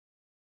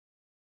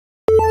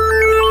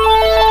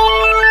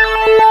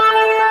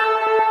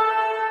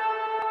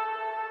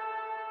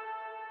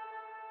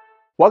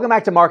Welcome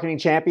back to Marketing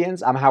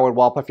Champions. I'm Howard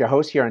Walpuff, your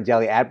host here on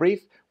Daily Ad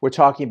Brief. We're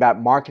talking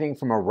about marketing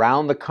from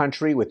around the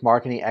country with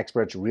marketing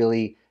experts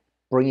really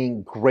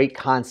bringing great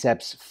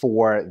concepts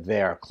for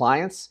their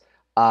clients.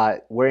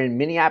 We're in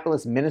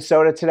Minneapolis,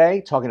 Minnesota today,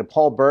 talking to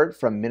Paul Bird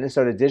from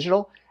Minnesota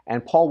Digital.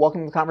 And Paul,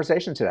 welcome to the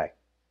conversation today.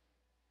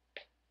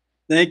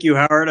 Thank you,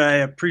 Howard. I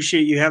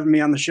appreciate you having me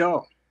on the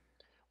show.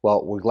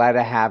 Well, we're glad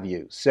to have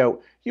you.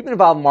 So you've been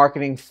involved in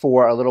marketing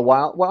for a little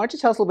while. Why don't you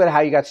tell us a little bit how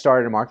you got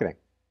started in marketing?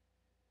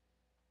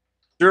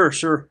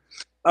 Sure.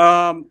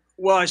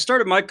 Well, I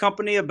started my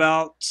company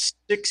about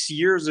 6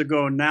 years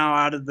ago now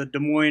out of the Des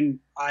Moines,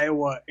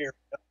 Iowa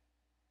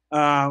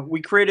area.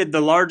 We created the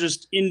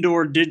largest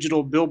indoor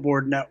digital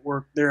billboard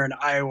network there in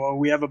Iowa.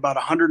 We have about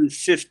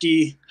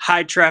 150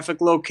 high traffic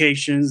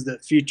locations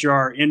that feature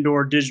our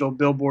indoor digital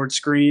billboard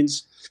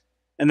screens.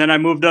 And then I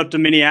moved up to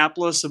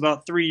Minneapolis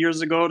about 3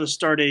 years ago to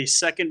start a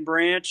second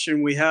branch,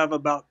 and we have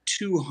about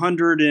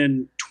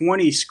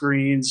 220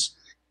 screens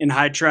in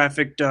high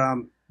traffic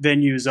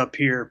venues up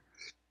here.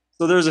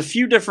 So there's a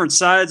few different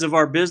sides of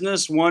our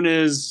business. One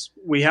is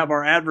we have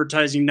our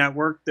advertising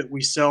network that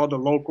we sell to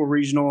local,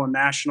 regional, and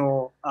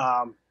national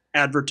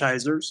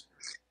advertisers.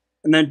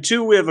 And then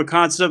two, we have a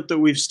concept that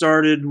we've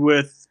started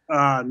with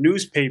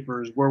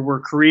newspapers where we're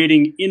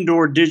creating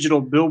indoor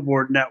digital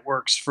billboard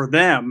networks for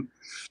them.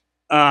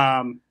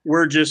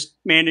 We're just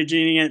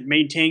managing it,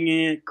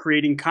 maintaining it,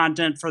 creating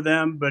content for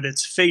them, but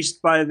it's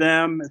faced by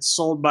them, it's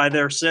sold by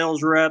their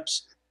sales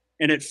reps,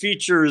 and it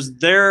features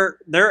their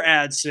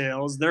ad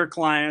sales, their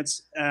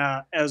clients,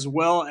 as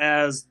well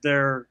as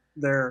their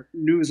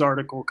news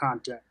article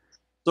content.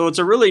 So it's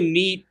a really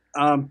neat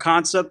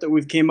concept that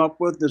we've came up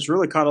with that's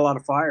really caught a lot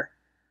of fire.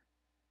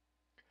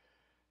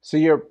 So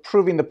you're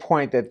proving the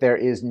point that there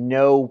is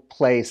no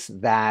place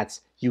that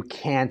you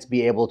can't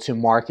be able to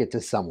market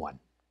to someone.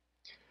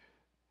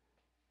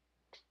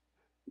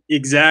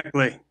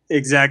 Exactly.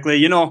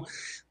 You know,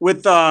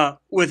 with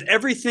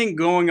everything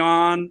going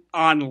on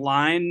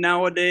online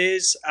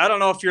nowadays, I don't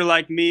know if you're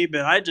like me,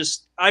 but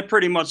I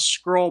pretty much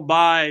scroll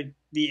by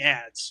the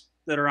ads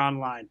that are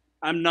online.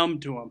 I'm numb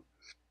to them.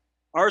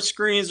 Our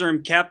screens are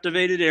in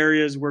captivated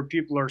areas where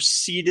people are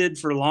seated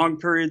for long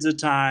periods of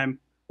time,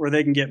 where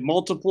they can get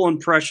multiple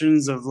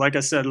impressions of, like I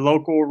said,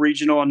 local,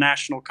 regional, and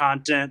national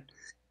content,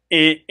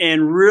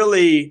 and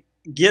really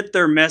get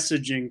their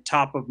messaging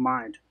top of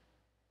mind.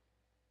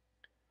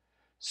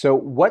 So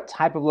what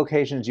type of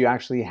locations do you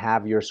actually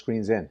have your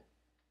screens in?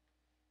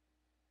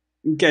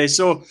 Okay,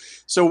 so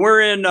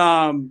we're in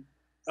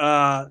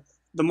the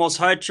most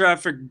high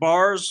traffic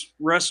bars,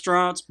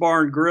 restaurants,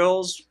 bar and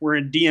grills. We're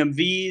in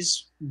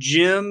DMVs,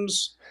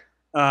 gyms,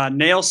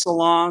 nail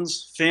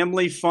salons,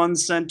 family fun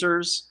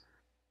centers,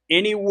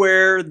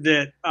 anywhere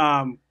that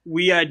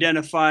we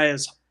identify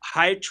as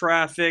high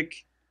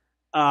traffic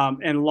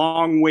and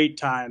long wait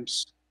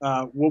times,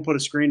 we'll put a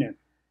screen in.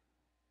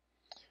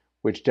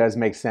 Which does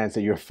make sense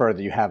that you're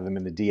further, you have them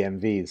in the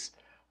DMVs.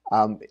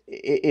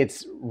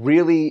 It's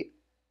really,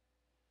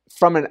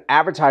 from an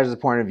advertiser's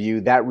point of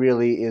view, that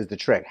really is the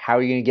trick. How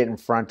are you going to get in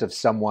front of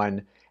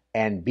someone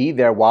and be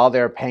there while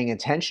they're paying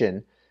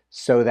attention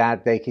so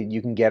that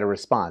you can get a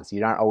response?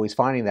 You're not always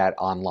finding that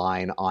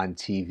online, on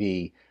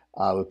TV,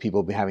 with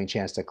people having a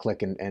chance to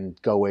click and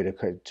go away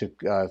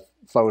to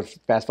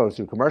fast forward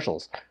through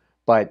commercials.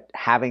 But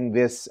having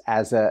this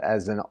as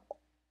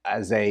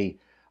a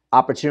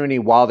opportunity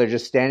while they're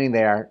just standing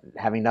there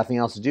having nothing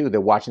else to do,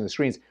 they're watching the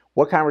screens.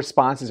 What kind of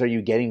responses are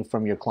you getting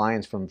from your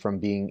clients from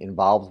being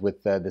involved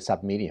with this type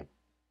of medium?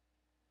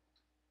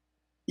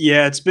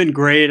 Yeah, it's been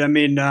great. I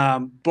mean,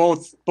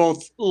 both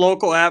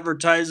local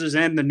advertisers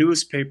and the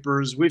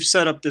newspapers, we've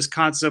set up this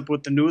concept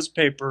with the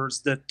newspapers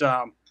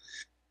that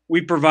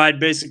we provide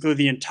basically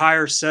the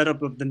entire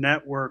setup of the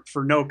network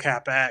for no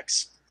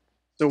CapEx.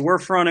 So we're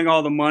fronting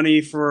all the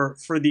money for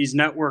these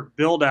network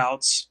build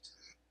outs.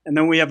 And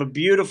then we have a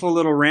beautiful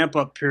little ramp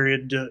up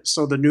period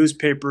so the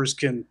newspapers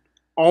can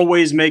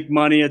always make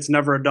money. It's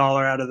never a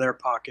dollar out of their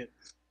pocket.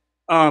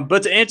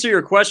 But to answer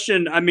your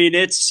question, I mean,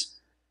 it's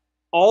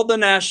all the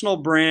national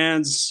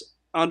brands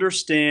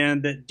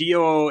understand that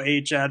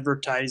DOOH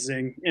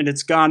advertising, and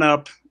it's gone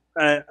up.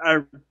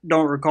 I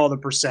don't recall the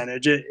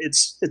percentage.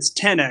 It's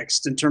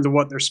 10x in terms of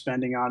what they're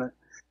spending on it.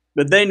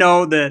 But they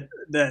know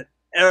that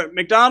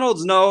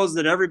McDonald's knows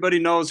that everybody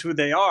knows who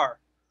they are.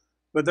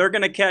 But they're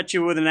going to catch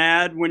you with an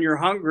ad when you're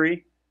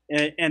hungry,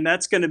 and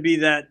that's going to be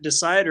that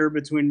decider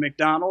between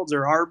McDonald's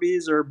or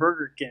Arby's or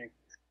Burger King.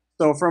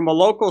 So from a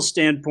local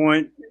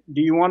standpoint,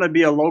 do you want to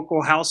be a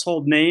local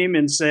household name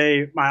and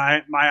say,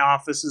 my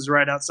office is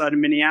right outside of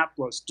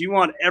Minneapolis? Do you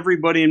want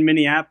everybody in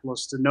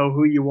Minneapolis to know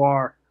who you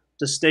are,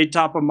 to stay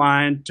top of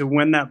mind, to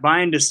when that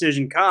buying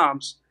decision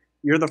comes,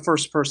 you're the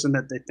first person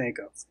that they think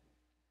of?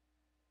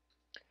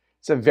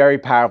 It's a very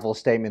powerful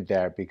statement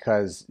there,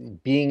 because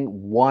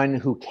being one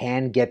who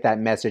can get that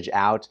message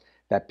out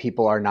that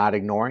people are not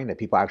ignoring, that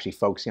people are actually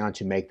focusing on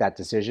to make that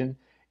decision,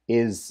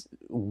 is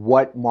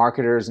what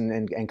marketers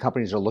and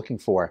companies are looking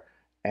for.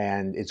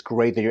 And it's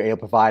great that you're able to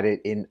provide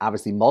it in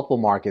obviously multiple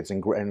markets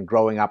and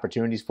growing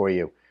opportunities for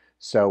you.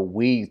 So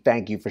we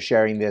thank you for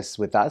sharing this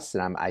with us,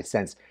 and I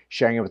sense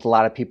sharing it with a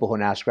lot of people who are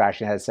now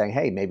scratching their heads saying,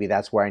 hey, maybe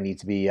that's where I need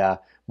to be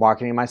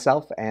marketing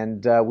myself.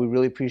 And we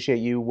really appreciate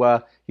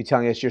you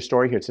telling us your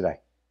story here today.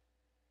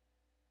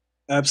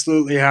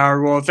 Absolutely,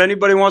 Howard. Well, if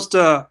anybody wants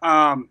to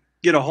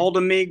get a hold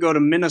of me, go to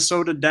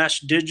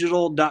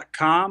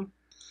minnesota-digital.com.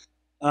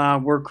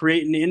 We're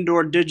creating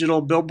indoor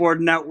digital billboard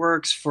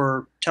networks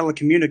for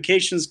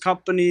telecommunications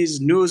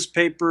companies,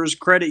 newspapers,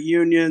 credit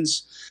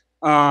unions,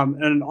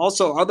 and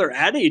also other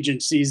ad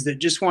agencies that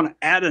just want to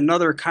add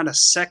another kind of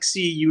sexy,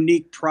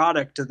 unique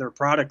product to their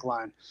product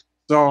line.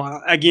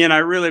 So, again, I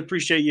really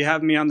appreciate you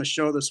having me on the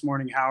show this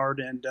morning, Howard,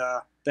 and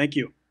thank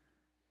you.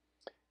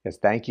 Yes,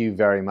 thank you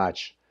very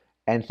much.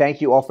 And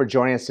thank you all for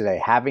joining us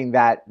today. Having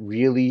that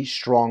really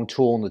strong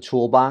tool in the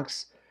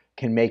toolbox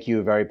can make you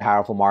a very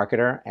powerful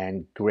marketer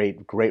and great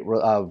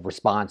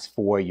response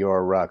for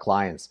your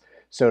clients.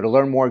 So to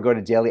learn more, go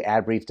to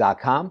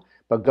dailyadbrief.com.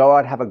 But go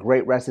out, have a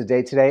great rest of the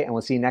day today, and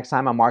we'll see you next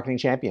time on Marketing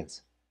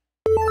Champions.